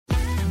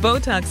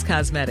Botox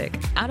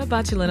Cosmetic, out of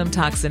botulinum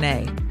toxin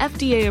A,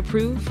 FDA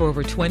approved for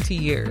over 20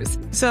 years.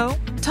 So,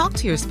 talk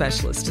to your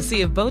specialist to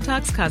see if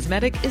Botox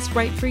Cosmetic is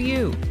right for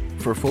you.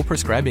 For full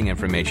prescribing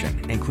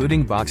information,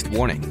 including boxed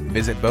warning,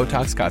 visit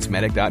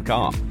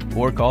BotoxCosmetic.com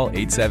or call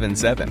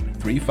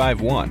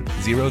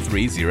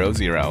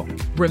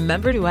 877-351-0300.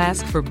 Remember to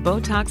ask for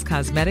Botox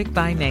Cosmetic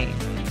by name.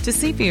 To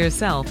see for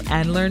yourself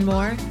and learn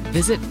more,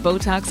 visit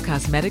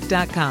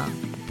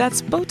BotoxCosmetic.com.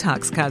 That's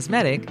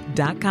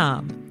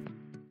BotoxCosmetic.com.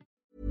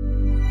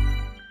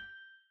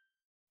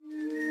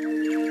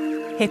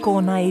 He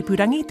kōna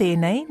ipurangi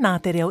tēnei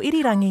nā te reo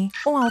irirangi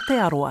o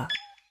Aotearoa.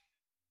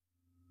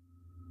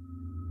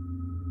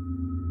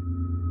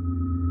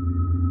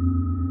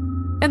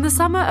 In the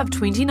summer of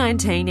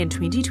 2019 and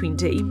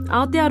 2020,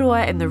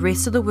 Aotearoa and the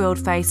rest of the world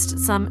faced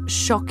some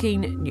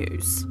shocking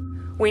news.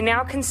 We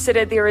now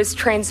consider there is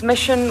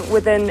transmission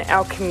within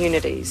our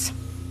communities.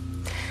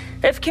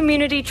 If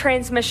community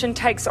transmission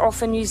takes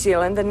off in New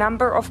Zealand, the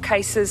number of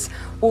cases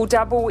will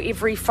double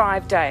every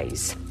 5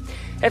 days.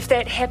 If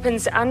that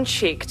happens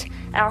unchecked,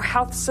 our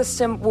health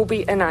system will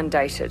be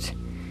inundated,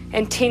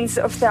 and tens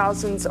of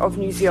thousands of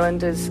New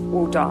Zealanders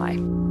will die.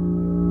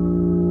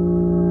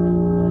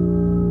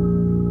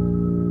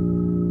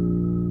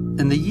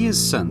 In the years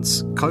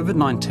since,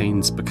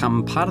 COVID-19's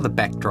become part of the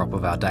backdrop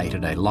of our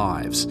day-to-day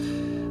lives.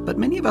 But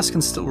many of us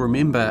can still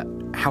remember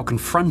how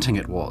confronting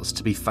it was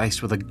to be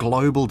faced with a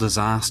global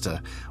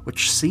disaster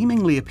which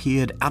seemingly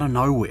appeared out of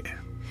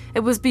nowhere. It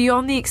was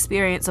beyond the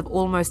experience of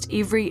almost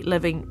every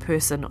living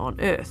person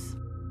on Earth.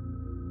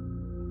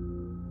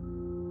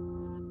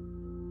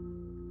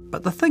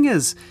 But the thing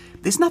is,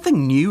 there's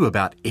nothing new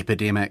about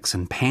epidemics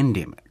and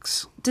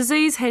pandemics.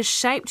 Disease has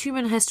shaped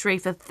human history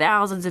for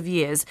thousands of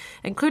years,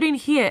 including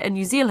here in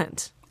New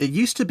Zealand. It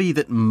used to be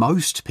that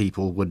most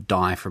people would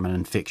die from an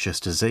infectious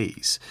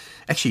disease.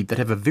 Actually, they'd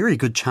have a very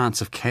good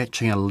chance of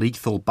catching a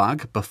lethal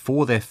bug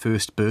before their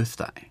first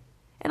birthday.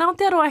 And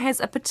Aotearoa has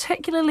a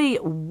particularly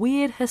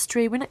weird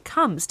history when it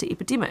comes to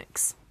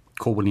epidemics.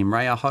 Ko William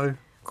Ray aho.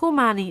 Ko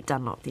Māni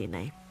Dunlop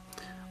tēnei.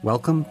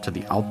 Welcome to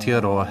the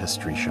Aotearoa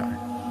History Show.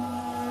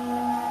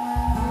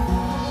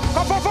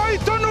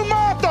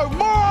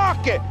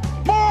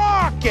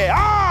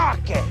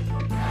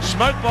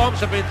 Smoke bombs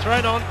have been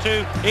thrown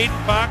onto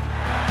Eden Park.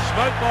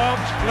 Smoke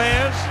bombs,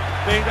 flares,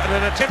 being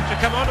an attempt to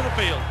come onto the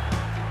field.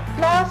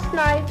 Last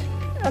night,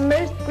 a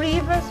most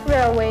grievous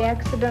railway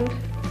accident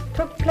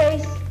took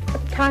place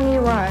at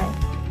Tangiwai.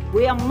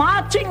 We are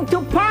marching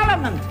to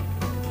Parliament,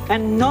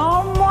 and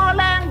no more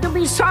land to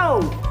be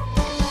sold.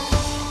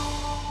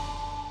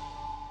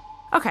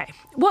 Okay,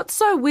 what's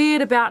so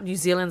weird about New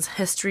Zealand's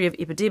history of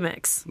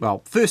epidemics?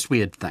 Well, first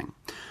weird thing.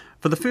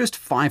 For the first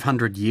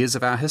 500 years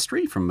of our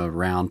history, from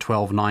around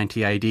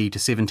 1290 AD to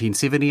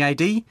 1770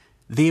 AD,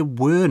 there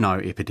were no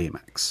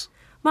epidemics.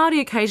 Māori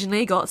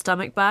occasionally got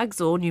stomach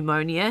bugs or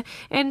pneumonia,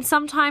 and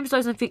sometimes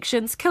those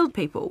infections killed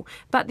people,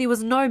 but there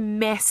was no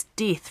mass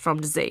death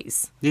from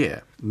disease. Yeah,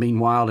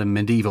 meanwhile in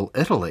medieval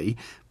Italy,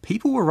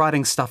 people were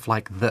writing stuff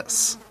like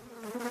this.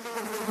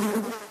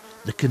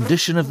 The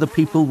condition of the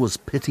people was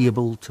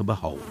pitiable to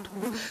behold.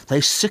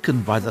 They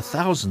sickened by the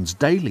thousands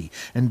daily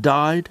and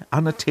died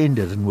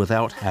unattended and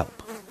without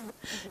help.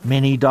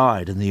 Many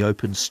died in the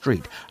open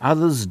street.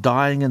 Others,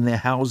 dying in their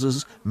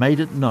houses, made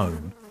it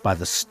known by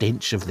the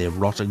stench of their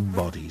rotting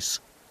bodies.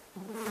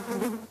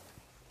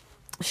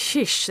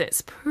 Sheesh,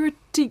 that's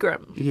pretty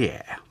grim.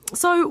 Yeah.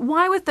 So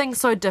why were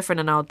things so different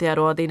in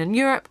Aotearoa than in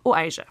Europe or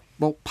Asia?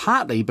 Well,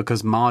 partly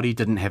because Māori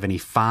didn't have any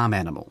farm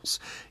animals.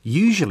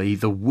 Usually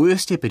the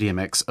worst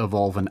epidemics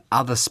evolve in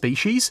other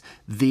species,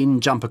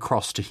 then jump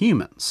across to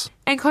humans.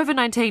 And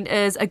COVID-19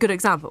 is a good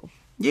example.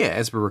 Yeah,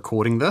 as we're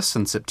recording this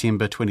in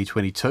September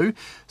 2022,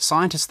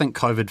 scientists think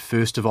COVID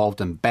first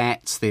evolved in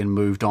bats, then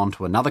moved on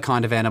to another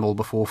kind of animal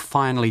before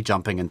finally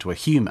jumping into a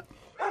human.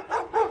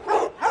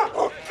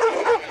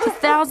 For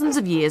thousands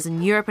of years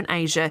in Europe and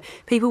Asia,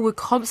 people were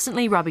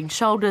constantly rubbing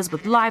shoulders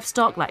with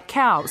livestock like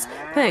cows,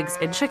 pigs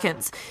and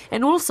chickens,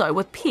 and also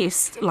with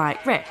pests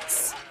like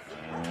rats.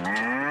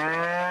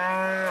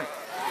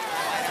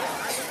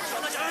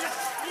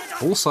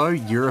 Also,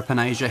 Europe and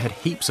Asia had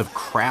heaps of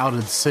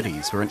crowded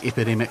cities where an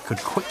epidemic could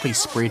quickly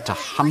spread to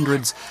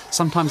hundreds,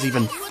 sometimes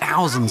even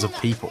thousands of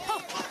people.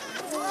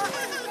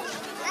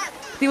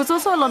 There was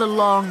also a lot of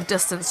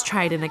long-distance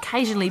trade and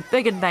occasionally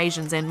big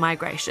invasions and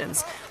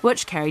migrations,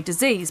 which carried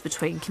disease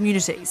between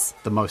communities.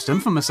 The most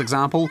infamous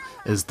example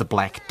is the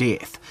Black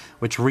Death,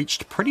 which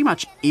reached pretty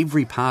much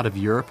every part of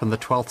Europe in the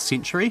 12th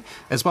century,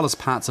 as well as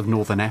parts of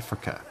northern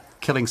Africa,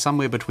 killing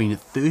somewhere between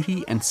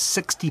 30 and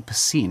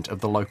 60% of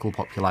the local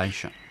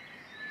population.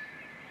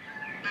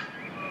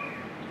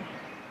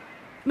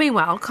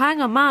 Meanwhile,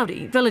 Kāinga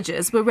Māori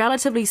villages were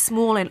relatively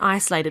small and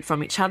isolated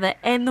from each other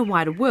and the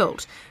wider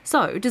world,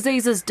 so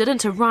diseases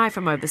didn't arrive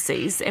from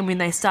overseas, and when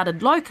they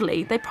started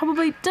locally, they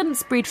probably didn't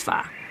spread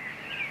far.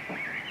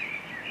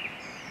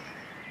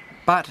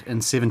 But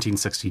in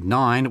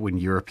 1769, when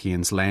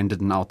Europeans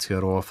landed in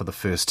Aotearoa for the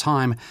first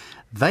time,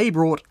 they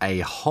brought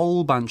a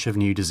whole bunch of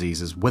new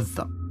diseases with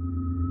them.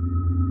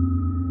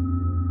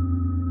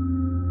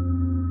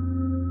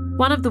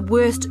 One of the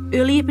worst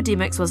early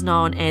epidemics was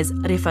known as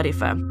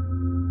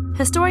rewharewha.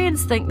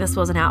 Historians think this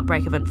was an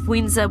outbreak of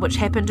influenza which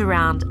happened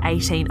around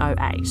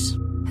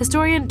 1808.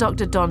 Historian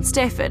Dr. Don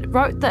Stafford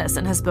wrote this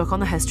in his book on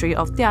the history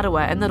of Te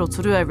Arawa in the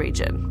Rotorua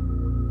region.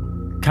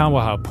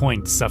 Kawaha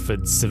Point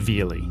suffered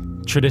severely,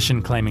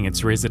 tradition claiming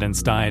its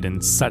residents died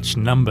in such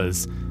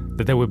numbers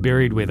that they were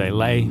buried where they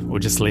lay or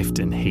just left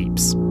in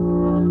heaps.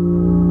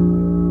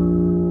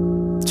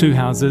 2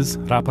 houses,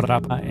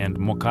 Raparapa and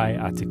Mokai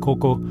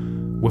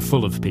Atekoko, were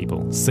full of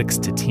people, 6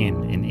 to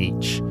 10 in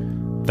each.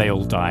 They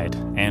all died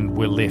and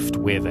were left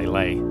where they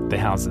lay, the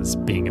houses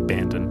being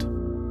abandoned.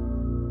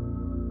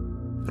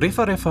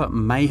 Rewharewha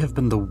may have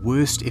been the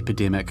worst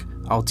epidemic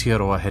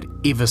Aotearoa had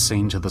ever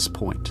seen to this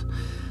point.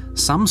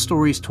 Some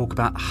stories talk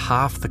about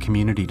half the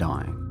community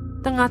dying.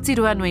 The Ngāti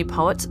Ruanui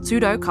poet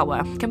Tūrau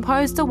Kawa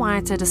composed a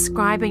waiata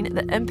describing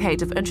the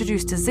impact of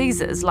introduced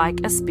diseases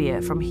like a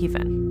spear from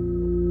heaven.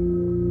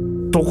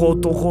 Toko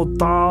toko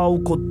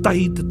tāu ko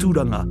tahi te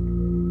tūranga.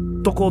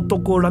 Toko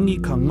toko rangi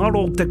ka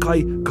ngaro te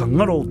kai, ka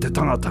ngaro te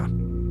tangata.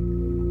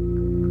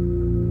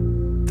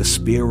 The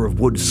spear of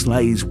wood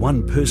slays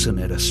one person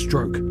at a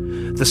stroke.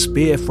 The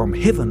spear from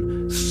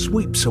heaven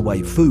sweeps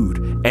away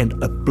food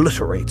and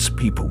obliterates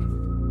people.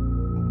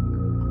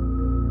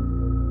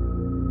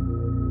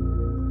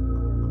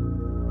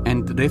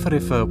 And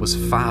Rewharewha was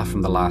far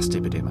from the last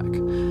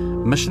epidemic.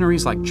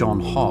 Missionaries like John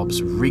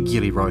Hobbs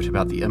regularly wrote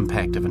about the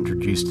impact of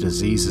introduced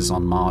diseases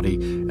on Māori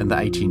in the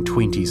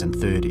 1820s and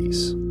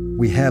 30s.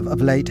 We have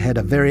of late had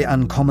a very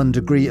uncommon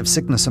degree of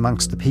sickness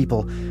amongst the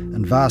people,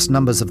 and vast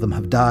numbers of them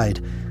have died.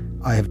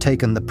 I have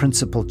taken the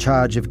principal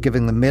charge of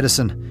giving them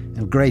medicine,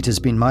 and great has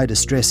been my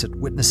distress at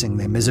witnessing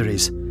their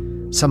miseries.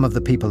 Some of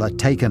the people are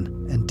taken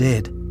and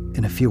dead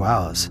in a few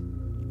hours.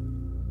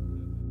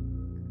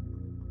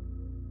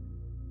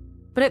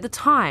 But at the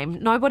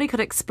time, nobody could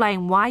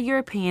explain why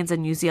Europeans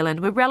in New Zealand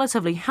were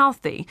relatively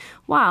healthy,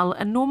 while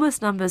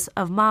enormous numbers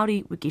of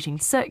Māori were getting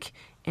sick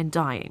and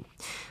dying.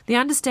 The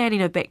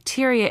understanding of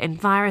bacteria and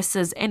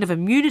viruses and of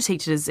immunity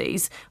to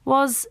disease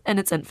was in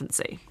its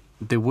infancy.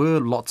 There were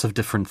lots of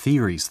different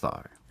theories,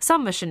 though.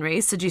 Some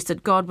missionaries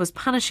suggested God was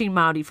punishing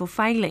Māori for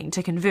failing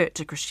to convert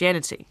to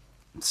Christianity.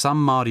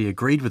 Some Māori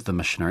agreed with the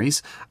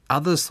missionaries.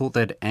 Others thought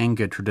they'd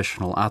angered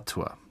traditional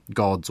atua,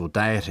 gods or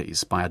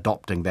deities, by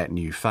adopting that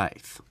new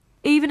faith.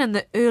 Even in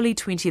the early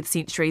 20th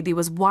century, there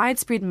was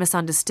widespread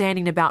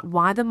misunderstanding about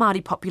why the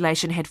Māori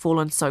population had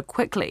fallen so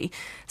quickly.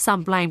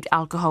 Some blamed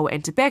alcohol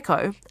and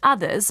tobacco,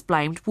 others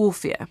blamed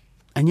warfare.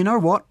 And you know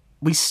what?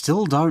 We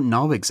still don't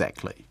know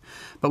exactly,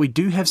 but we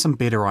do have some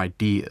better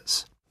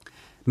ideas.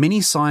 Many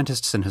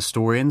scientists and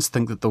historians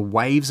think that the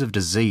waves of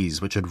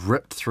disease which had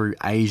ripped through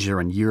Asia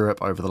and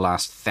Europe over the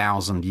last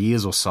 1,000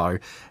 years or so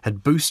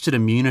had boosted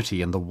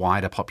immunity in the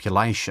wider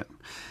population,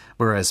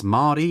 whereas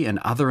Māori and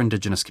other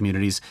Indigenous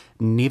communities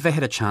never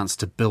had a chance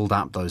to build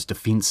up those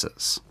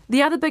defences.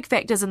 The other big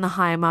factors in the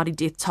higher Māori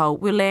death toll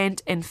were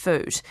land and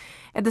food.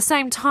 At the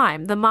same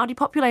time, the Māori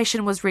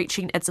population was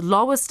reaching its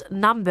lowest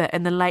number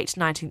in the late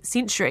 19th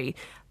century.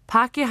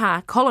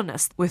 Pākehā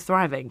colonists were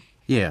thriving.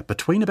 Yeah,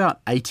 between about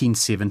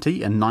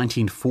 1870 and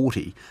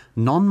 1940,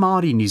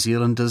 non-Māori New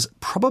Zealanders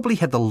probably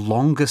had the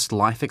longest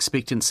life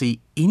expectancy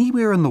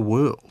anywhere in the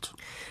world.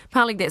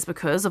 Partly that's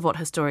because of what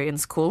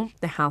historians call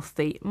the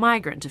healthy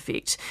migrant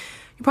effect.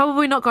 You're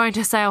probably not going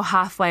to sail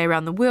halfway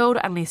around the world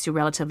unless you're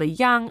relatively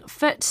young,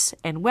 fit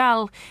and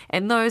well,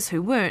 and those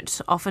who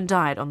weren't often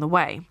died on the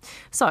way.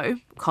 So,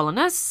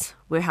 colonists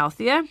were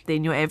healthier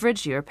than your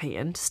average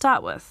European to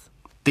start with.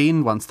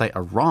 Then, once they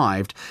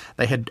arrived,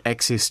 they had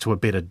access to a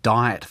better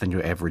diet than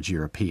your average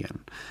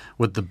European.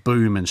 With the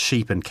boom in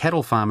sheep and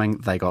cattle farming,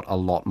 they got a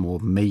lot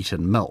more meat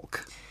and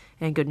milk.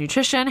 And good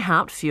nutrition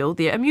helped fuel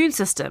their immune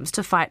systems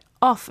to fight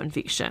off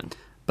infection.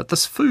 But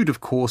this food,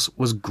 of course,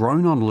 was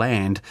grown on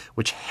land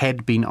which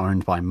had been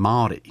owned by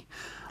Māori.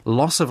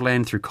 Loss of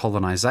land through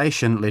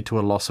colonisation led to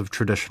a loss of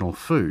traditional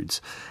foods,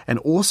 and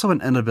also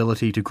an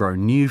inability to grow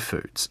new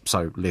foods,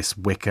 so less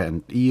weka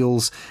and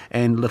eels,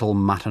 and little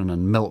mutton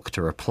and milk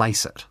to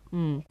replace it.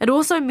 It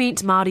also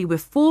meant Māori were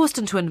forced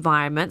into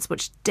environments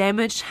which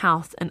damaged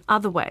health in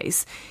other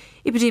ways.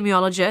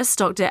 Epidemiologists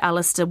Dr.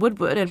 Alistair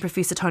Woodward and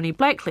Professor Tony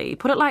Blakely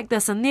put it like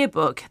this in their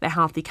book, The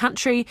Healthy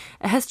Country,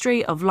 A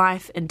History of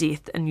Life and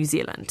Death in New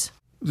Zealand.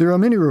 There are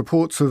many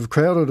reports of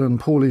crowded and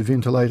poorly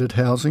ventilated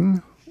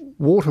housing.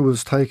 Water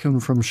was taken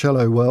from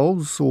shallow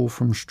wells or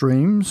from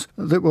streams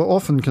that were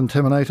often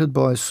contaminated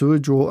by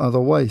sewage or other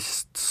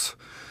wastes.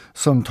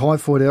 Some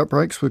typhoid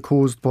outbreaks were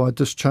caused by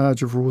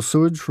discharge of raw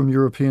sewage from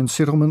European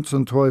settlements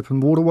into open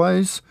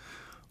waterways,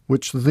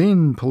 which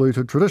then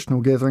polluted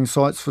traditional gathering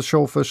sites for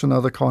shellfish and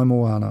other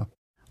kaimoana.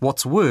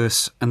 What's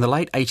worse, in the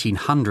late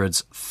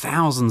 1800s,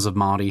 thousands of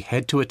Māori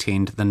had to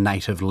attend the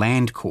native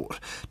land court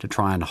to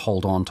try and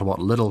hold on to what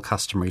little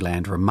customary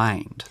land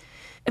remained.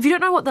 If you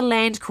don't know what the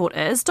land court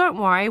is, don't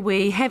worry,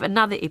 we have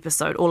another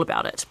episode all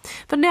about it.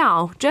 For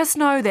now, just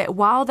know that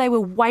while they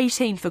were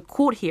waiting for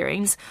court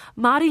hearings,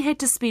 Māori had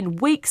to spend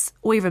weeks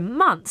or even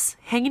months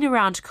hanging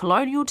around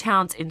colonial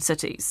towns and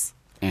cities.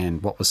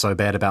 And what was so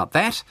bad about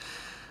that?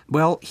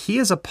 Well,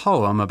 here's a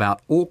poem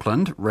about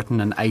Auckland written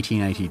in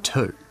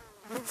 1882.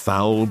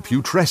 Foul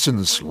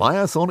putrescence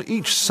lieth on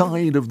each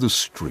side of the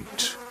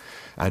street,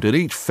 and in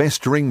each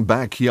festering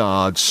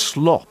backyard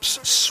slops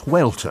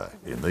swelter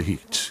in the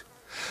heat.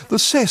 The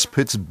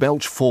cesspits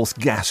belch forth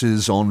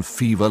gases on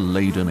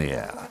fever-laden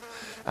air,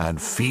 and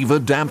fever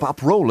damp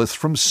uprolleth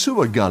from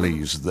sewer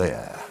gullies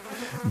there.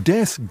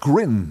 Death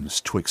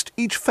grins twixt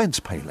each fence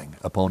paling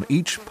upon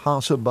each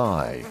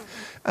passer-by,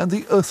 and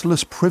the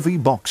earthless privy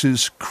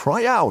boxes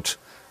cry out,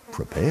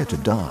 prepare to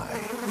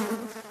die.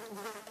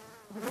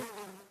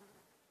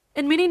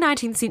 In many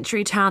 19th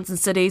century towns and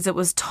cities, it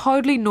was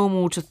totally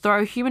normal to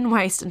throw human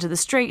waste into the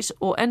street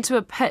or into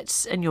a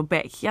pit in your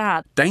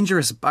backyard.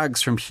 Dangerous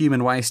bugs from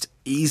human waste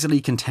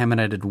easily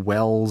contaminated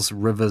wells,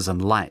 rivers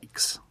and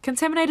lakes.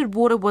 Contaminated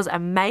water was a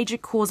major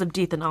cause of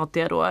death in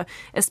Aotearoa,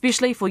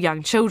 especially for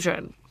young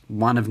children.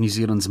 One of New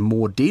Zealand's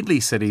more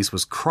deadly cities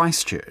was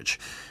Christchurch.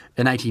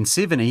 In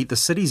 1870, the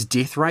city's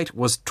death rate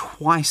was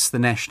twice the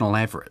national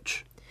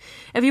average.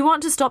 If you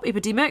want to stop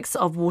epidemics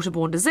of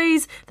waterborne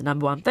disease, the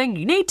number one thing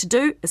you need to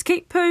do is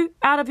keep poo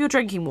out of your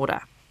drinking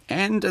water.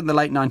 And in the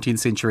late 19th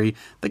century,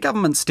 the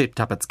government stepped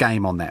up its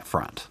game on that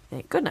front.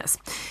 Thank goodness.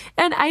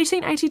 In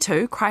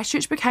 1882,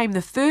 Christchurch became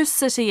the first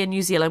city in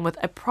New Zealand with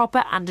a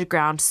proper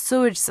underground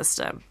sewage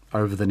system.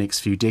 Over the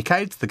next few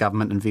decades, the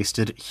government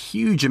invested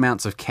huge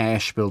amounts of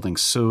cash building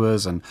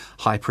sewers and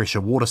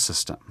high-pressure water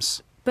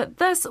systems. But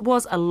this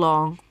was a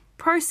long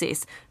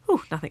process.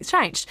 Nothing's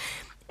changed.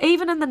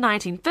 Even in the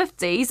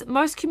 1950s,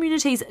 most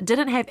communities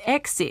didn't have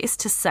access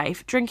to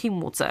safe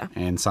drinking water.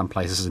 And some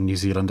places in New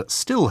Zealand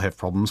still have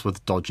problems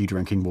with dodgy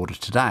drinking water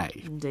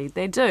today. Indeed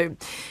they do.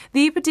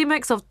 The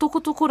epidemics of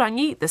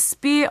tokotokorangi, the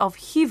spear of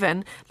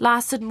heaven,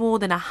 lasted more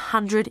than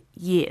 100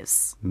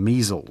 years.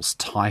 Measles,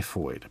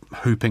 typhoid,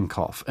 whooping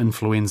cough,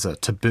 influenza,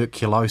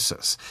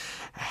 tuberculosis.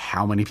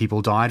 How many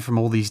people died from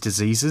all these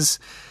diseases?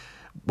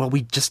 Well,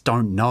 we just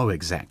don't know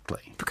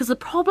exactly. Because the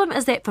problem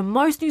is that for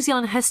most New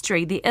Zealand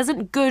history, there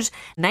isn't good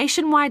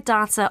nationwide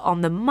data on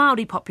the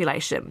Māori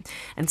population.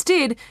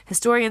 Instead,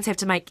 historians have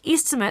to make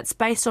estimates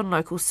based on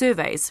local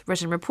surveys,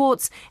 written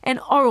reports, and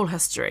oral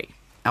history.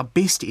 Our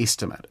best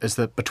estimate is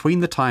that between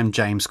the time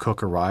James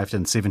Cook arrived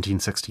in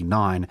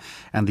 1769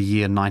 and the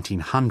year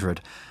 1900,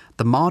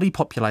 the Māori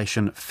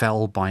population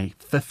fell by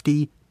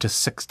 50 to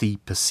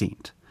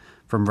 60%,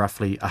 from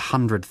roughly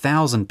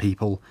 100,000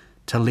 people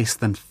to less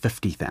than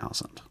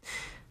 50,000.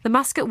 The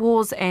Musket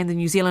Wars and the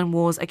New Zealand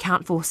Wars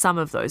account for some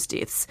of those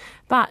deaths,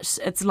 but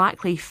it's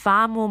likely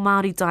far more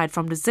Māori died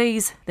from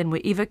disease than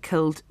were ever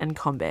killed in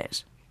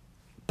combat.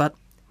 But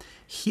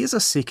here's a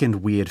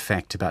second weird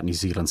fact about New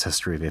Zealand's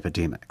history of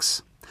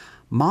epidemics.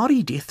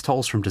 Māori death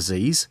tolls from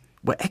disease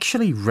were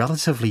actually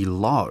relatively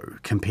low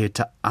compared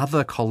to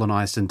other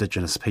colonised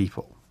Indigenous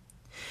people.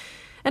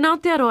 In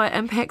Aotearoa,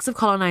 impacts of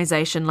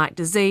colonisation like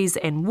disease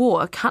and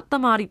war cut the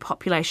Māori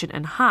population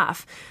in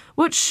half,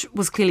 which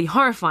was clearly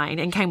horrifying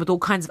and came with all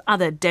kinds of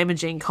other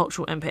damaging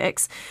cultural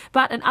impacts.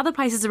 But in other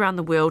places around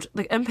the world,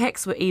 the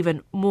impacts were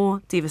even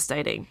more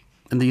devastating.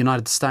 In the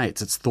United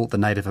States, it's thought the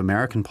Native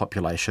American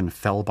population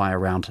fell by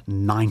around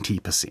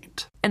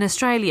 90%. In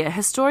Australia,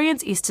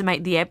 historians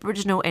estimate the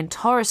Aboriginal and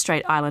Torres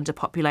Strait Islander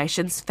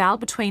populations fell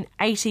between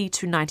 80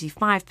 to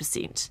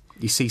 95%.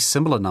 You see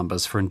similar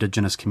numbers for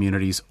Indigenous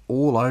communities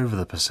all over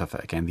the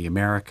Pacific and the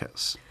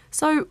Americas.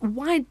 So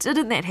why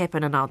didn't that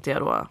happen in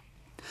Aotearoa?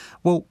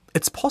 Well,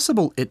 it's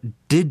possible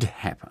it did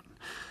happen.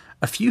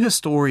 A few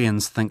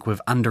historians think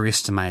we've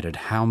underestimated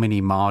how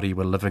many Māori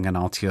were living in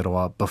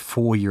Aotearoa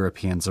before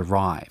Europeans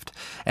arrived.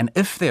 And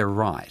if they're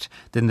right,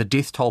 then the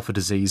death toll for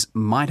disease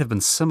might have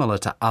been similar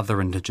to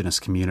other Indigenous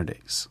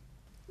communities.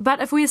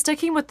 But if we're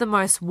sticking with the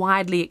most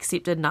widely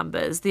accepted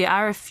numbers, there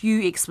are a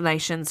few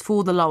explanations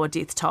for the lower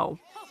death toll.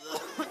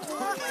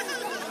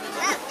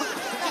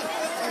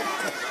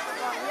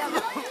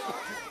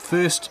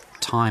 First,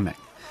 timing.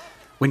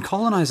 When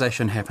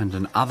colonisation happened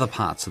in other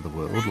parts of the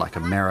world, like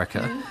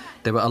America,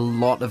 there were a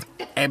lot of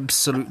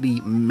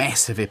absolutely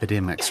massive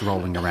epidemics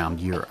rolling around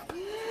Europe.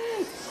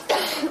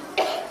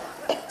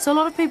 So a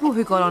lot of people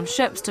who got on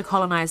ships to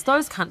colonise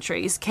those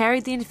countries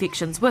carried the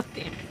infections with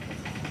them.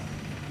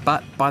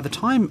 But by the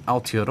time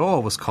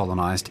Aotearoa was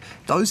colonised,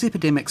 those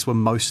epidemics were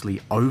mostly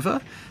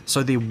over,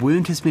 so there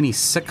weren't as many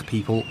sick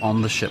people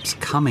on the ships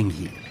coming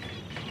here.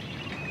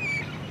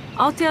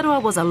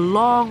 Aotearoa was a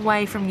long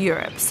way from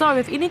Europe, so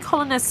if any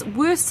colonists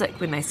were sick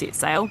when they set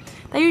sail,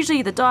 they usually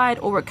either died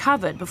or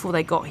recovered before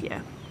they got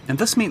here. And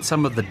this meant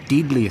some of the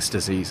deadliest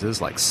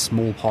diseases, like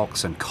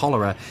smallpox and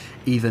cholera,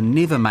 either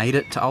never made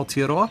it to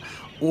Aotearoa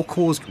or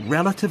caused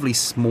relatively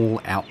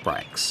small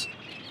outbreaks.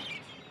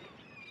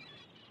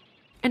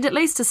 And at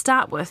least to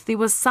start with, there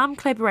was some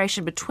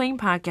collaboration between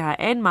Pākehā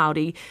and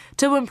Māori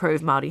to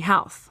improve Māori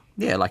health.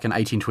 Yeah, like in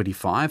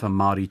 1825, a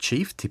Māori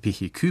chief, Te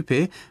Pihi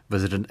Kupe,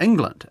 visited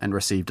England and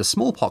received a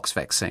smallpox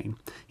vaccine.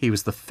 He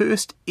was the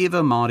first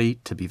ever Māori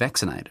to be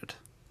vaccinated.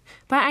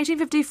 By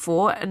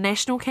 1854, a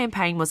national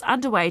campaign was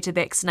underway to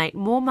vaccinate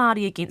more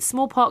Māori against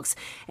smallpox,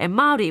 and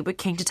Māori were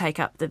keen to take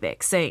up the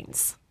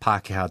vaccines.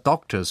 Pākehā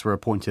doctors were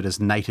appointed as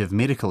native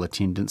medical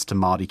attendants to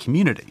Māori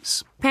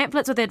communities.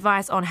 Pamphlets with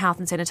advice on health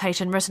and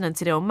sanitation written in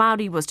te reo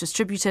Māori was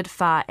distributed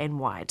far and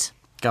wide.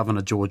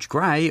 Governor George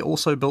Grey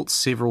also built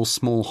several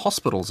small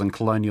hospitals in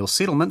colonial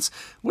settlements,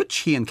 which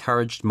he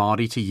encouraged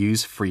Māori to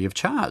use free of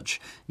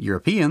charge.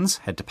 Europeans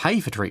had to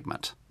pay for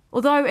treatment.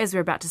 Although, as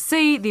we're about to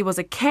see, there was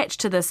a catch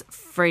to this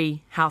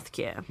free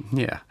healthcare.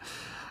 Yeah.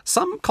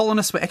 Some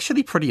colonists were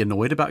actually pretty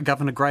annoyed about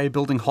Governor Grey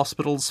building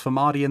hospitals for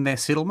Māori in their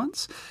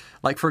settlements.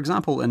 Like, for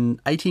example, in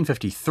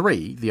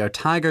 1853, the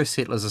Otago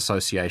Settlers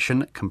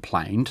Association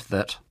complained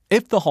that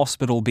if the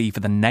hospital be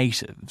for the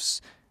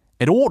natives,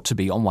 it ought to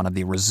be on one of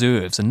their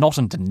reserves and not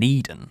in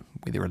Dunedin,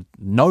 where there are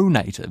no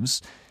natives,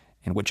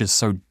 and which is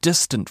so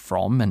distant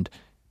from and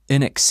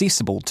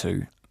inaccessible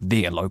to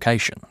their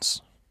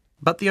locations.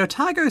 But the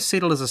Otago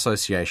Settlers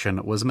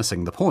Association was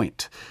missing the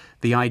point.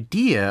 The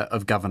idea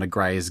of Governor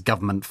Grey's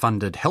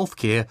government-funded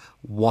healthcare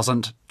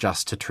wasn't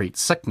just to treat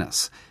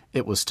sickness.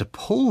 It was to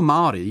pull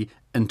Māori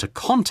into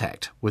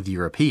contact with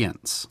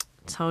Europeans.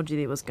 Told you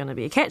there was going to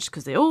be a catch,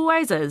 because there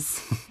always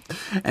is.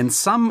 And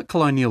some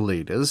colonial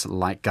leaders,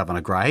 like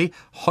Governor Grey,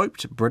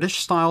 hoped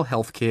British-style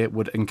healthcare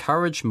would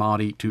encourage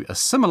Māori to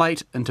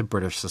assimilate into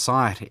British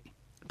society.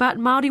 But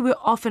Māori were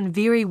often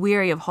very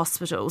wary of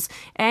hospitals,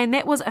 and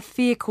that was a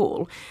fair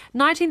call.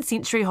 19th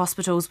century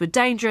hospitals were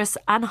dangerous,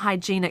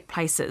 unhygienic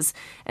places.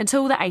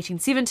 Until the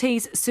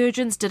 1870s,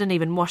 surgeons didn't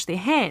even wash their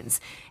hands.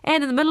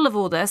 And in the middle of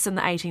all this, in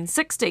the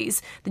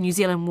 1860s, the New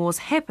Zealand Wars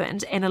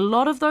happened, and a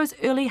lot of those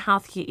early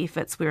healthcare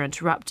efforts were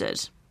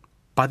interrupted.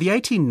 By the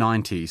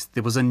 1890s,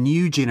 there was a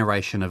new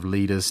generation of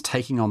leaders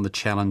taking on the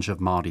challenge of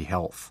Māori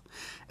health,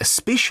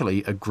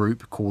 especially a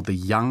group called the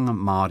Young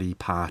Māori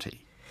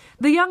Party.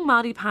 The Young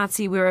Māori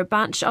Party were a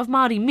bunch of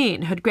Māori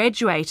men who'd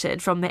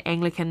graduated from the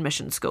Anglican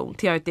Mission School,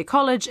 Te Aute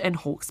College in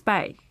Hawke's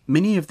Bay.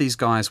 Many of these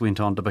guys went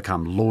on to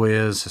become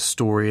lawyers,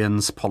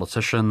 historians,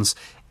 politicians,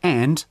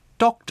 and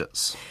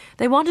doctors.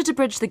 They wanted to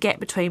bridge the gap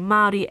between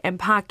Māori and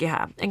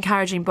Pākehā,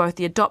 encouraging both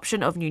the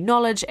adoption of new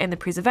knowledge and the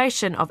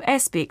preservation of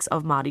aspects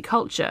of Māori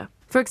culture.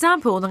 For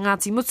example, the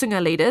Ngāti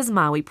Mutunga leaders,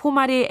 Maui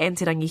Pomare and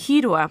Te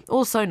Rangihiroa,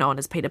 also known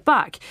as Peter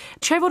Buck,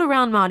 travelled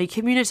around Māori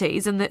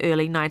communities in the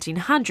early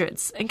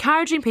 1900s,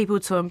 encouraging people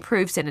to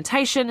improve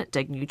sanitation,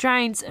 dig new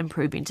drains,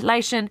 improve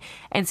ventilation,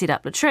 and set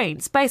up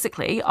latrines,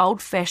 basically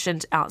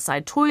old-fashioned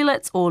outside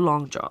toilets or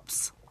long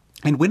drops.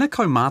 And when a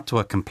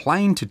kaumātua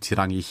complained to Te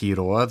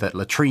Rangihiroa that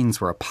latrines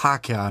were a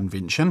Pākehā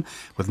invention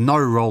with no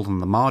role in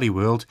the Māori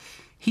world,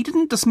 he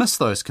didn't dismiss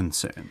those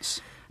concerns.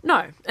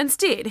 No,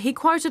 instead, he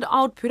quoted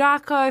old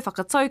pūrākau,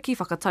 whakatauki,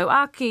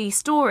 whakatauaki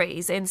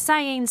stories and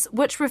sayings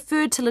which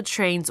referred to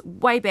latrines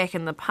way back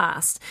in the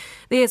past.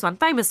 There's one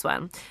famous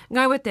one,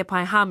 ngau te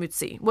pai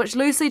hamutsi, which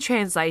loosely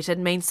translated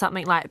means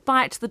something like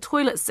bite the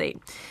toilet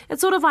seat.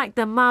 It's sort of like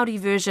the Māori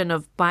version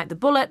of bite the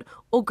bullet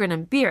or grin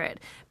and bear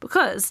it,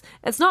 because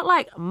it's not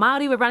like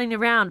Māori were running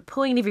around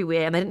pulling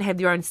everywhere and they didn't have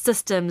their own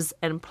systems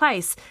in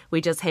place.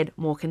 We just had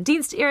more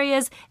condensed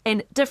areas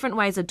and different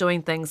ways of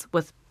doing things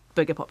with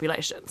bigger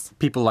populations.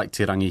 People like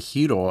Te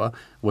Rangihiroa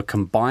were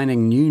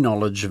combining new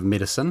knowledge of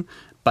medicine,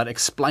 but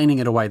explaining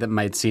it in a way that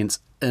made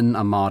sense in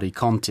a Māori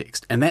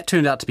context. And that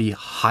turned out to be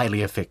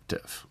highly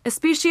effective.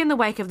 Especially in the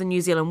wake of the New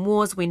Zealand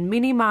Wars, when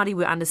many Māori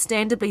were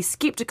understandably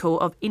sceptical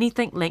of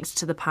anything linked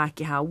to the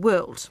Pākehā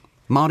world.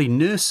 Māori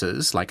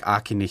nurses, like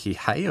Ākenehi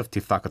Hei of Te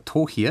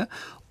Whakatohia,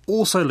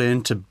 also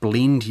learned to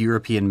blend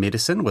European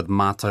medicine with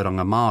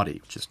mātauranga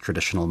Māori, which is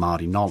traditional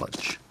Māori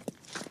knowledge.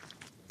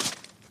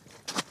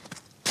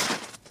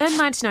 In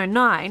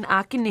 1909,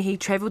 Ākenehi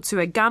travelled to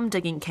a gum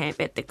digging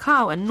camp at Te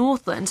Kao in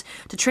Northland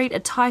to treat a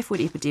typhoid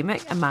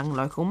epidemic among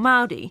local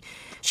Māori.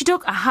 She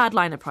took a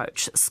hardline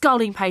approach,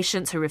 scolding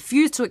patients who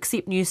refused to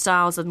accept new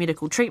styles of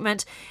medical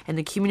treatment, and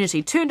the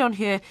community turned on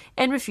her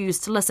and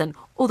refused to listen,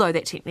 although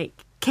that technique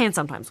can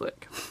sometimes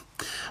work.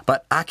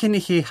 But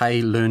Ākenehi Hei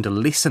learned a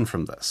lesson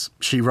from this.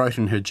 She wrote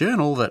in her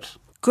journal that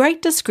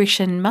great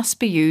discretion must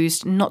be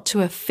used not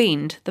to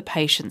offend the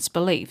patient's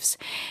beliefs,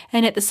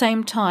 and at the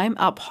same time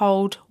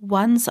uphold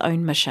one's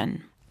own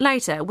mission.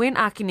 Later, when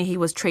Ākenehi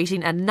was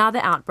treating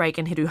another outbreak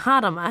in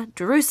Hiruharama,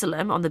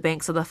 Jerusalem, on the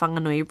banks of the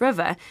Whanganui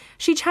River,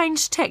 she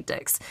changed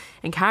tactics,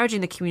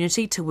 encouraging the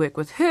community to work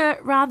with her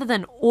rather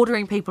than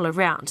ordering people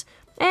around.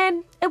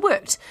 And it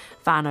worked.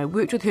 Whānau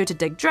worked with her to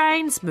dig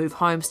drains, move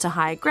homes to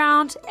higher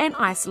ground, and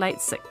isolate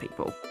sick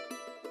people.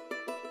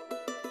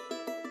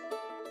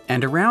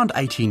 And around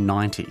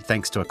 1890,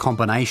 thanks to a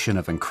combination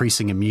of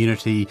increasing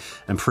immunity,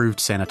 improved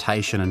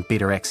sanitation and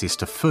better access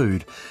to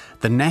food,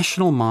 the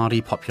national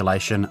Māori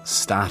population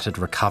started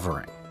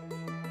recovering.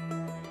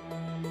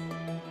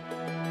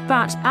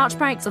 But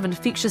outbreaks of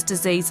infectious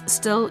disease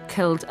still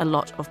killed a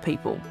lot of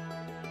people.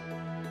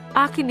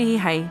 Ākenehi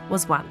Hei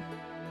was one.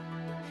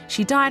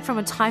 She died from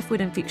a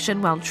typhoid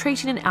infection while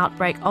treating an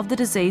outbreak of the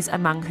disease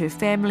among her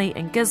family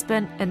in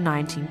Gisborne in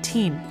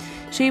 1910.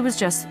 She was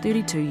just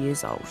 32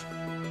 years old.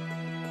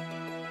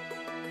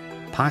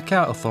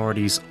 Pākehā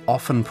authorities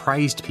often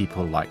praised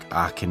people like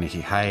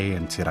Ākenehihei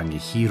and Te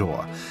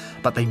Rangihiroa,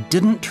 but they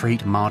didn't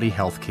treat Māori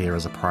healthcare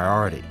as a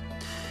priority.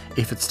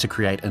 Efforts to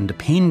create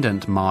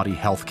independent Māori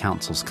health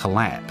councils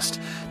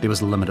collapsed. There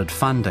was limited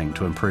funding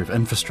to improve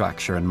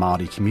infrastructure in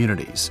Māori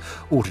communities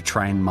or to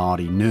train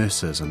Māori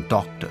nurses and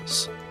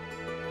doctors.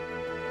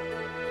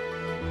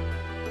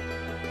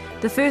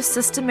 The first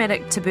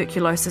systematic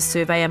tuberculosis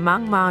survey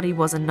among Māori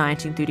was in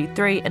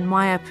 1933 in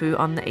Maiapu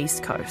on the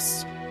east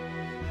coast.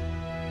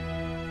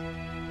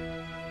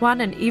 1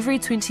 in every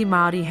 20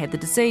 Māori had the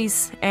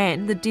disease,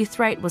 and the death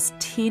rate was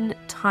 10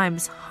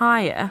 times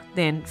higher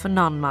than for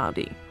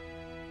non-Māori.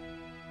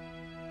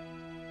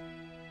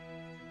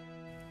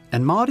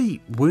 And Māori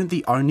weren't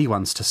the only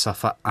ones to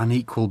suffer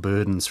unequal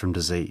burdens from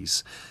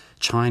disease.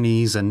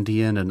 Chinese,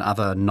 Indian and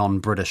other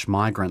non-British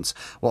migrants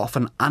were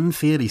often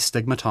unfairly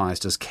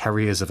stigmatised as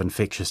carriers of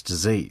infectious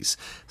disease,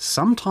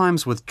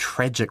 sometimes with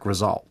tragic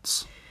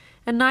results.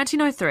 In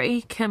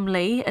 1903, Kim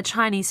Lee, a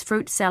Chinese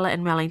fruit seller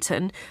in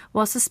Wellington,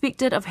 was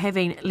suspected of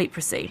having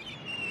leprosy.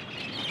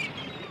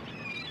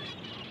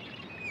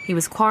 He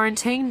was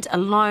quarantined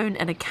alone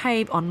in a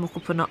cave on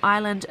Mokopuna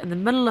Island in the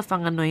middle of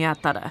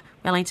Whanganui-a-Tara,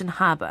 Wellington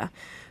Harbour.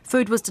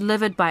 Food was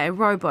delivered by a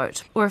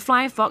rowboat or a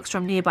flying fox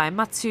from nearby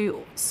Matsu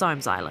or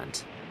Soames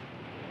Island.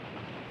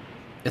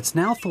 It's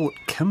now thought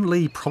Kim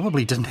Lee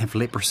probably didn't have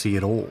leprosy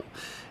at all.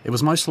 It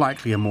was most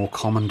likely a more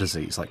common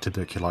disease like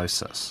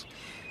tuberculosis.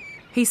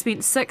 He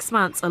spent 6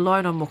 months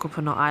alone on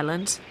Mokopuna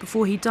Island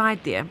before he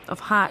died there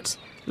of heart,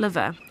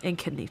 liver and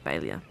kidney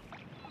failure.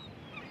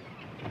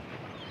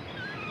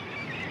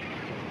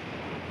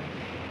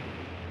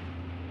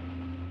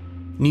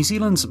 New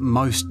Zealand's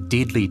most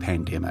deadly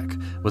pandemic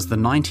was the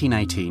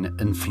 1918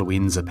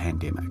 influenza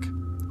pandemic,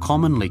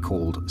 commonly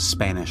called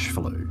Spanish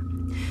flu.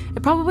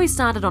 It probably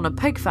started on a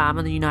pig farm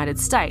in the United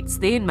States,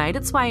 then made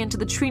its way into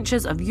the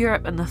trenches of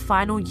Europe in the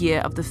final year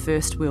of the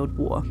First World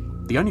War.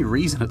 The only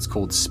reason it's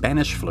called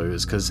Spanish flu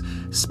is because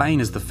Spain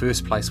is the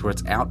first place where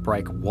its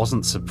outbreak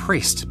wasn't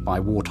suppressed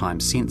by wartime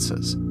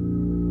censors.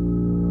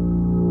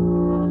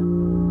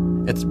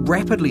 It's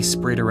rapidly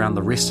spread around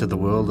the rest of the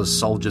world as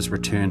soldiers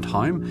returned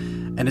home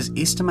and is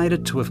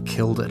estimated to have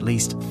killed at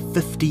least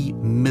 50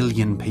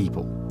 million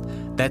people.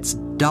 That's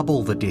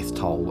double the death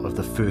toll of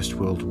the First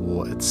World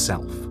War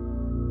itself.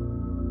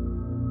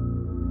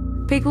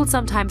 People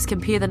sometimes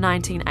compare the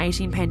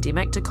 1918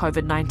 pandemic to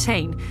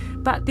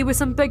COVID-19, but there were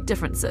some big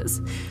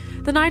differences.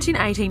 The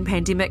 1918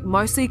 pandemic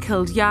mostly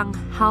killed young,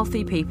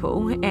 healthy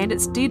people, and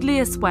its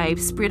deadliest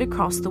wave spread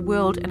across the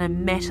world in a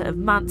matter of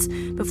months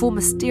before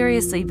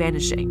mysteriously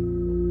vanishing.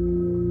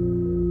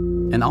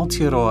 In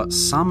Aotearoa,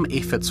 some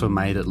efforts were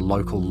made at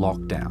local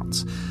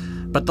lockdowns,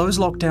 but those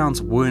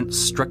lockdowns weren't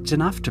strict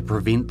enough to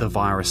prevent the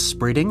virus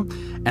spreading,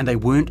 and they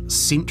weren't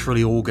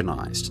centrally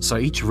organised, so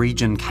each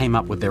region came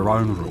up with their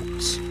own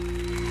rules.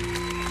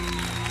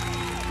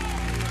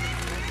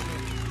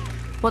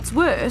 What's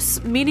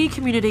worse, many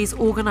communities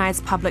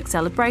organised public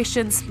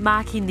celebrations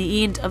marking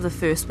the end of the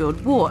First World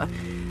War.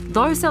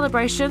 Those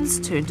celebrations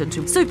turned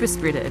into super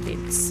spreader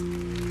events.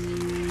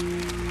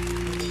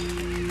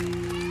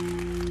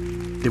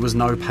 There was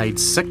no paid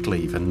sick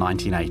leave in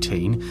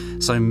 1918,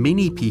 so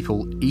many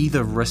people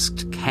either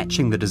risked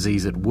catching the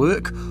disease at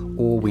work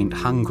or went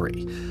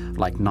hungry,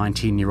 like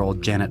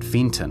 19-year-old Janet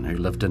Fenton, who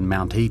lived in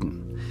Mount Eden.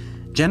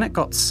 Janet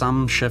got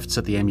some shifts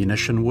at the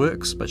ammunition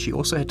works, but she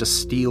also had to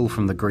steal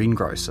from the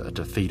greengrocer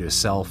to feed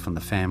herself and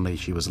the family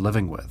she was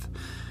living with.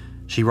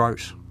 She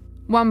wrote,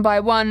 "One by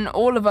one,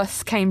 all of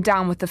us came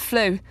down with the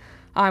flu.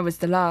 I was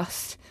the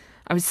last.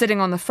 I was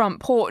sitting on the front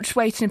porch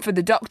waiting for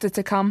the doctor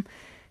to come.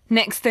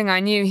 Next thing I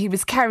knew, he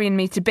was carrying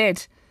me to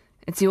bed.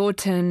 'It's your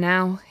turn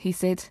now,' he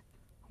said.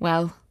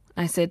 'Well,'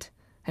 I said,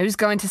 'who's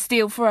going to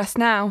steal for us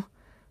now?'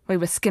 We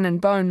were skin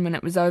and bone when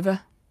it was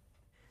over."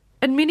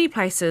 In many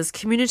places,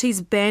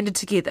 communities banded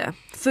together.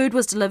 Food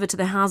was delivered to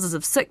the houses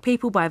of sick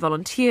people by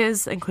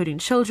volunteers, including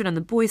children in the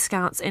Boy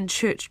Scouts and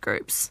church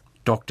groups.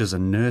 Doctors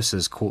and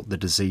nurses caught the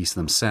disease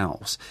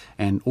themselves,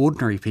 and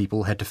ordinary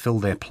people had to fill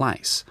their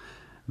place.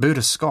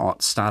 Berta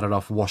Scott started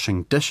off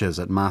washing dishes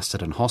at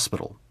Masterton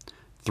Hospital.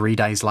 3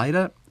 days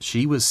later,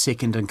 she was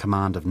second in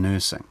command of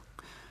nursing.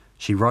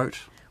 She wrote,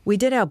 "We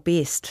did our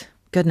best,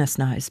 goodness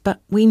knows, but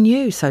we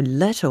knew so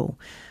little.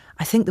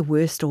 I think the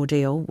worst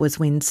ordeal was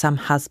when some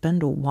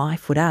husband or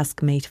wife would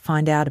ask me to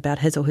find out about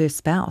his or her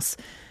spouse,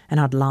 and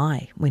I'd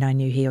lie when I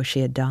knew he or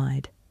she had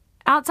died."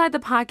 Outside the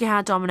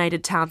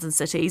Pākehā-dominated towns and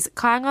cities,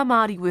 Kāinga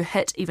Māori were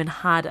hit even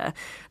harder.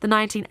 The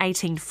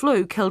 1918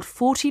 flu killed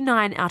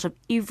 49 out of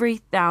every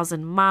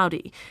 1,000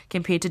 Māori,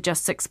 compared to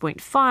just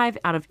 6.5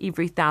 out of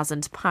every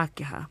 1,000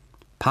 Pākehā.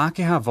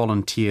 Pākehā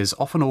volunteers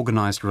often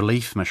organised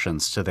relief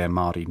missions to their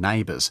Māori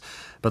neighbours,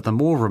 but the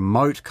more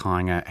remote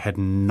kāinga had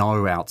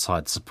no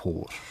outside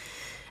support.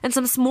 In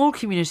some small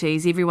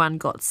communities, everyone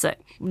got sick.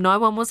 No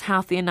one was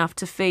healthy enough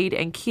to feed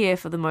and care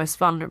for the most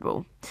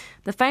vulnerable.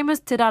 The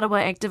famous Te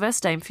Rarawa activist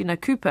Dame Whina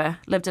Cooper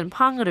lived in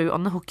Pangaru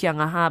on the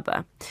Hokianga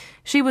Harbour.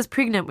 She was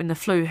pregnant when the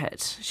flu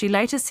hit. She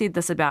later said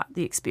this about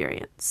the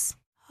experience.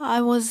 I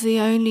was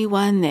the only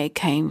one that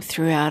came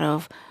through out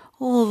of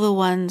all the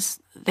ones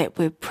that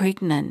were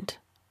pregnant.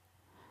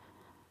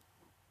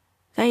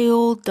 They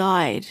all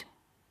died.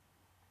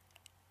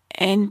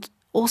 And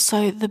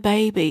also the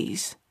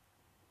babies.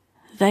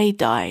 They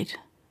died.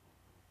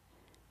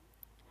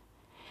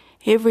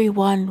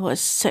 Everyone was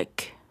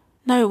sick.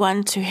 No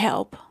one to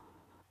help.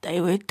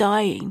 They were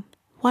dying,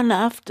 one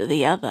after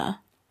the other.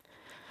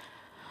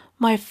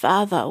 My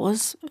father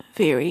was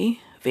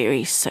very,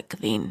 very sick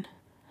then.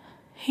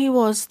 He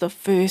was the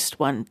first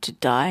one to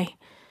die.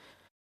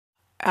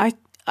 I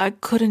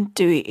couldn't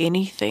do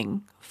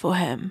anything for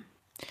him.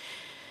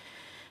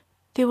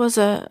 There was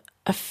a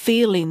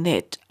feeling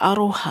that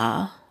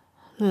aroha,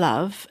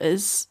 love,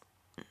 is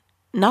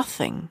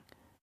nothing.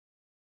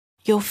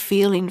 Your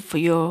feeling for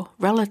your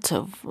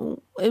relative,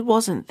 it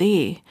wasn't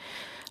there.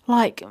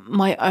 Like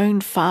my own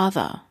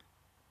father.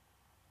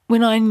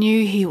 When I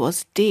knew he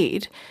was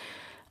dead,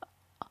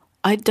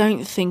 I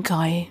don't think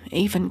I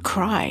even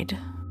cried.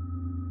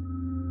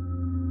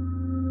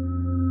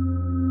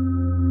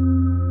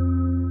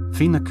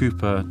 Whina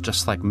Cooper,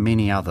 just like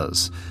many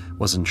others,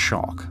 was in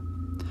shock.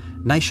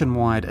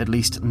 Nationwide, at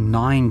least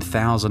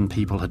 9,000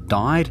 people had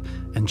died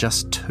in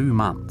just 2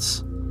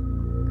 months.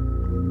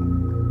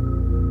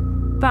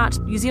 But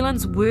New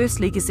Zealand's worst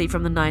legacy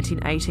from the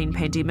 1918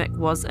 pandemic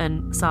was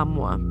in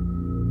Samoa.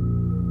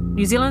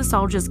 New Zealand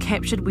soldiers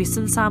captured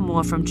Western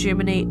Samoa from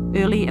Germany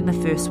early in the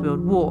First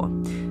World War.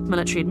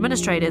 Military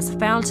administrators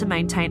failed to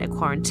maintain a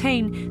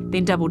quarantine,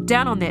 then doubled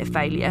down on that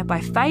failure by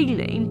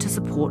failing to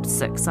support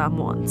sick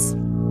Samoans.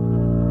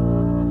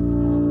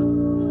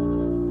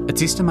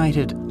 It's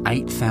estimated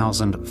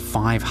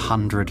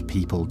 8,500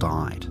 people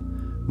died,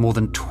 more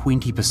than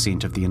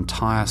 20% of the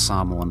entire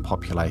Samoan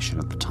population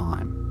at the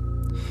time.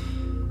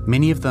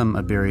 Many of them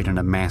are buried in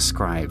a mass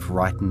grave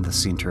right in the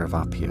centre of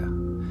Apia.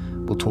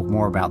 We'll talk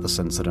more about this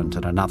incident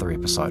in another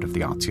episode of the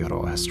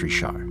Aotearoa History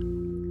Show.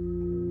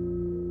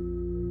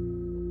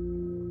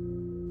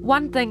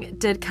 One thing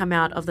did come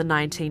out of the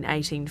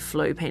 1918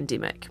 flu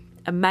pandemic,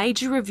 a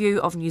major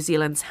review of New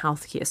Zealand's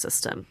healthcare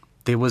system.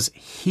 There was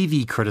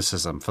heavy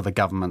criticism for the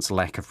government's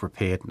lack of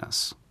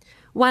preparedness.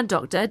 One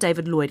doctor,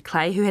 David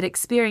Lloyd-Clay, who had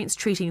experience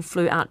treating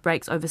flu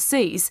outbreaks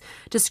overseas,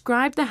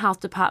 described the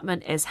health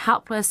department as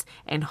helpless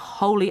and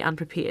wholly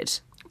unprepared.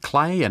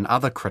 Clay and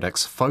other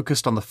critics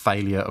focused on the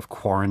failure of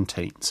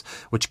quarantines,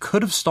 which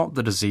could have stopped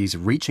the disease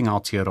reaching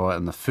Aotearoa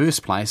in the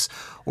first place,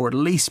 or at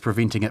least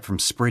preventing it from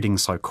spreading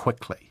so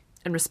quickly.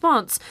 In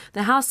response,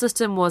 the health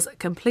system was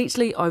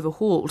completely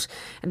overhauled.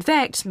 In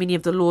fact, many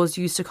of the laws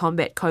used to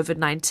combat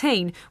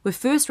COVID-19 were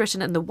first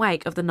written in the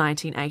wake of the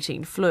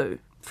 1918 flu.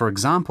 For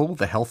example,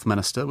 the health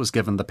minister was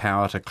given the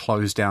power to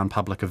close down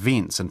public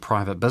events and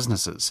private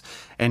businesses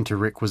and to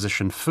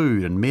requisition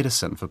food and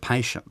medicine for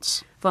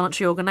patients.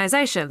 Voluntary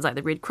organisations like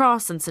the Red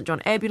Cross and St John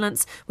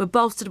Ambulance were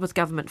bolstered with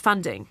government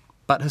funding.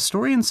 But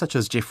historians such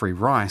as Geoffrey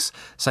Rice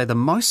say the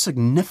most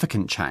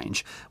significant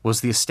change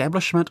was the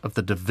establishment of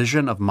the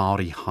Division of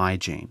Māori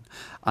Hygiene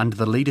under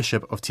the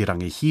leadership of Te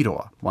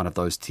Rangihiroa, one of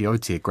those Te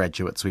Aotea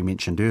graduates we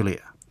mentioned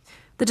earlier.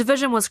 The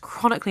division was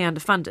chronically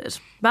underfunded,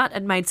 but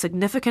it made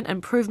significant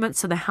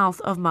improvements to the health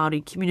of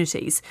Māori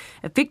communities,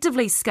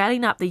 effectively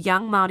scaling up the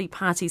Young Māori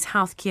Party's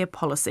healthcare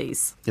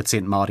policies. It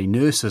sent Māori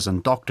nurses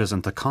and doctors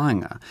into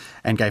kāinga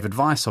and gave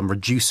advice on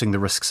reducing the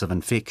risks of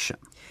infection.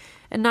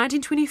 In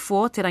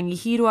 1924, Te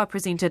Rangihiroa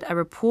presented a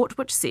report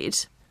which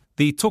said,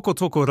 "The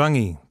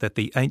tokotokorangi that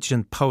the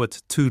ancient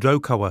poet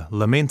Tūraukawa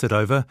lamented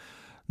over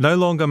no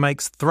longer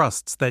makes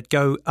thrusts that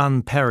go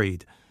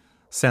unparried.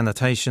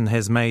 Sanitation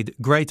has made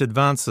great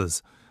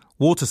advances,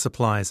 water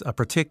supplies are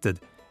protected,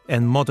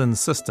 and modern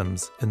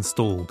systems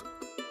installed."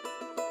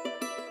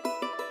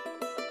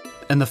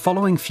 In the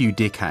following few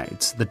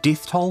decades, the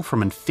death toll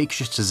from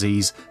infectious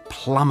disease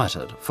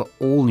plummeted for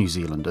all New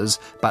Zealanders,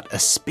 but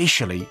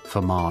especially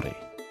for Māori.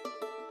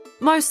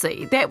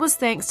 Mostly, that was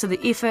thanks to the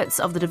efforts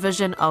of the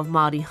Division of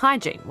Māori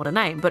Hygiene, what a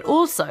name, but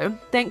also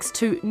thanks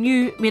to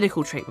new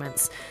medical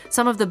treatments.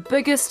 Some of the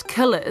biggest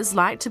killers,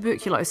 like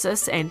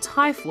tuberculosis and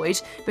typhoid,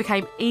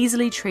 became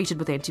easily treated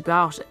with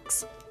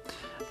antibiotics.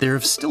 There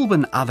have still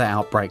been other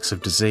outbreaks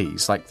of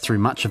disease, like through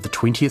much of the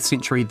 20th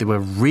century there were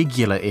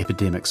regular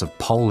epidemics of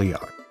polio.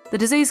 The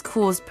disease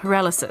caused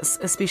paralysis,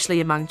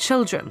 especially among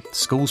children.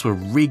 Schools were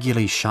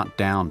regularly shut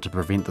down to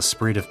prevent the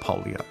spread of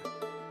polio.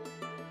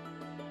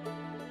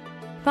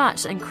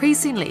 But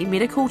increasingly,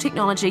 medical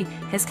technology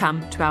has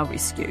come to our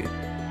rescue.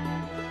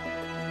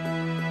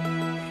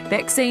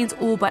 Vaccines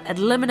all but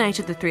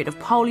eliminated the threat of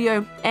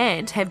polio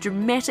and have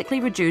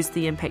dramatically reduced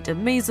the impact of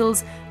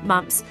measles,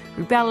 mumps,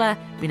 rubella,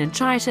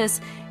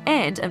 meningitis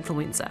and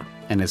influenza.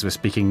 And as we're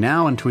speaking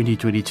now in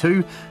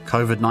 2022,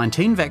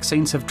 COVID-19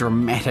 vaccines have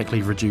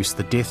dramatically reduced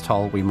the death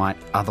toll we might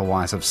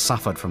otherwise have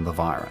suffered from the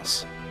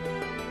virus.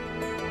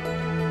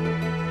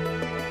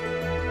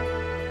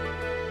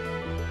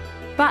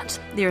 But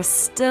there are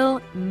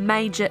still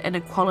major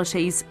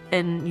inequalities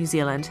in New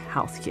Zealand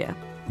healthcare.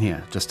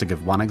 Yeah, just to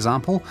give one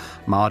example,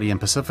 Māori and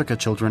Pacifica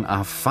children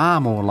are far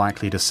more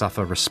likely to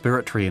suffer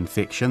respiratory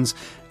infections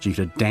due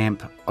to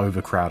damp,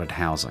 overcrowded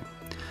housing.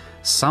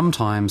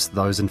 Sometimes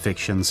those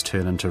infections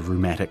turn into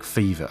rheumatic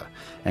fever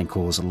and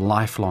cause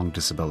lifelong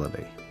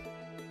disability.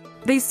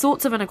 These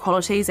sorts of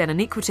inequalities and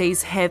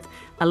inequities have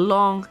a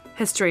long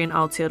history in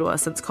Aotearoa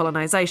since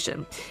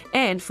colonisation,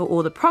 and for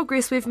all the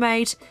progress we've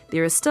made,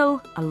 there is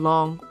still a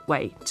long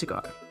way to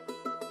go.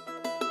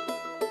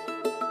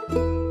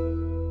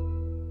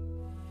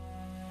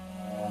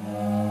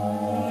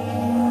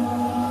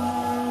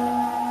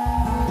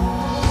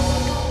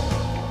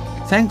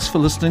 Thanks for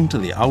listening to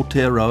the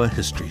Aotearoa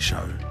History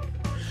Show.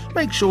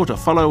 Make sure to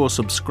follow or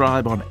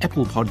subscribe on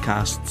Apple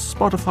Podcasts,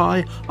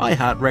 Spotify,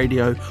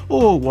 iHeartRadio,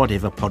 or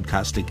whatever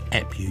podcasting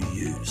app you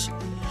use.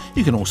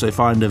 You can also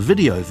find a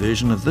video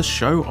version of this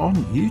show on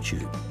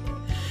YouTube.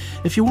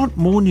 If you want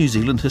more New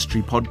Zealand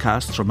history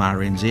podcasts from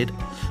RNZ,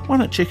 why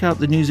not check out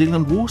the New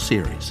Zealand War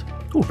Series,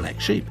 or Black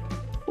Sheep,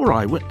 or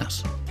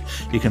Eyewitness.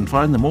 You can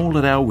find them all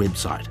at our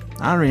website,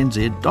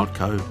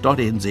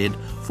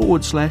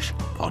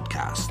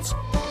 rnz.co.nz/podcasts.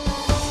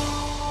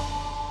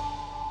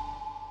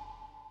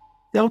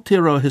 The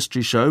Aotearoa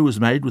History Show was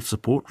made with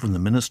support from the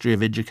Ministry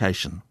of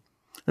Education.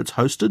 It's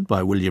hosted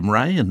by William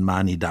Ray and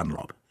Marnie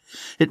Dunlop.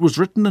 It was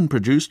written and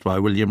produced by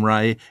William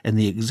Ray, and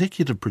the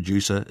executive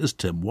producer is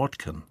Tim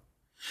Watkin.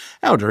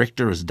 Our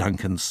director is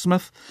Duncan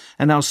Smith,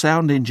 and our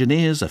sound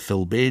engineers are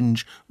Phil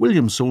Benge,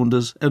 William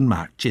Saunders and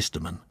Mark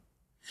Chesterman.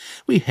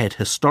 We had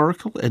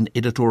historical and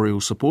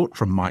editorial support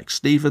from Mike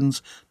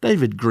Stevens,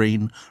 David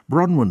Green,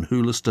 Bronwyn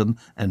Houliston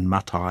and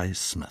Matai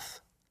Smith.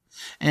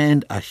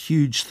 And a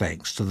huge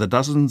thanks to the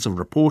dozens of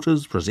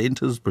reporters,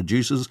 presenters,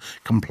 producers,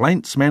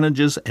 complaints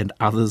managers and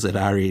others at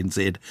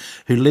RNZ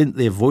who lent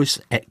their voice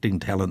acting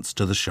talents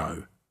to the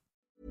show.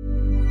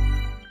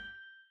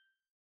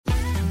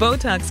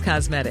 Botox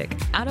Cosmetic,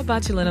 out of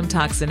botulinum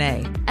toxin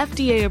A,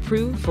 FDA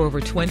approved for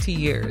over 20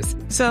 years.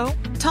 So,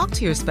 talk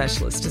to your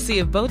specialist to see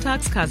if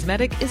Botox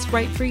Cosmetic is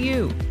right for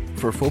you.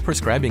 For full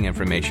prescribing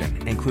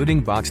information, including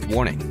boxed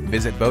warning,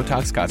 visit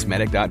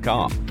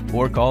BotoxCosmetic.com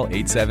or call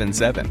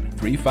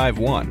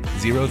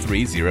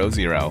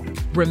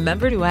 877-351-0300.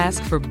 Remember to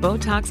ask for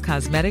Botox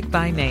Cosmetic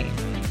by name.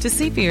 To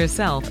see for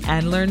yourself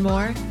and learn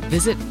more,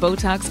 visit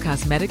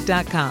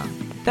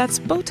BotoxCosmetic.com. That's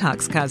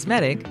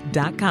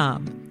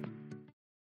BotoxCosmetic.com.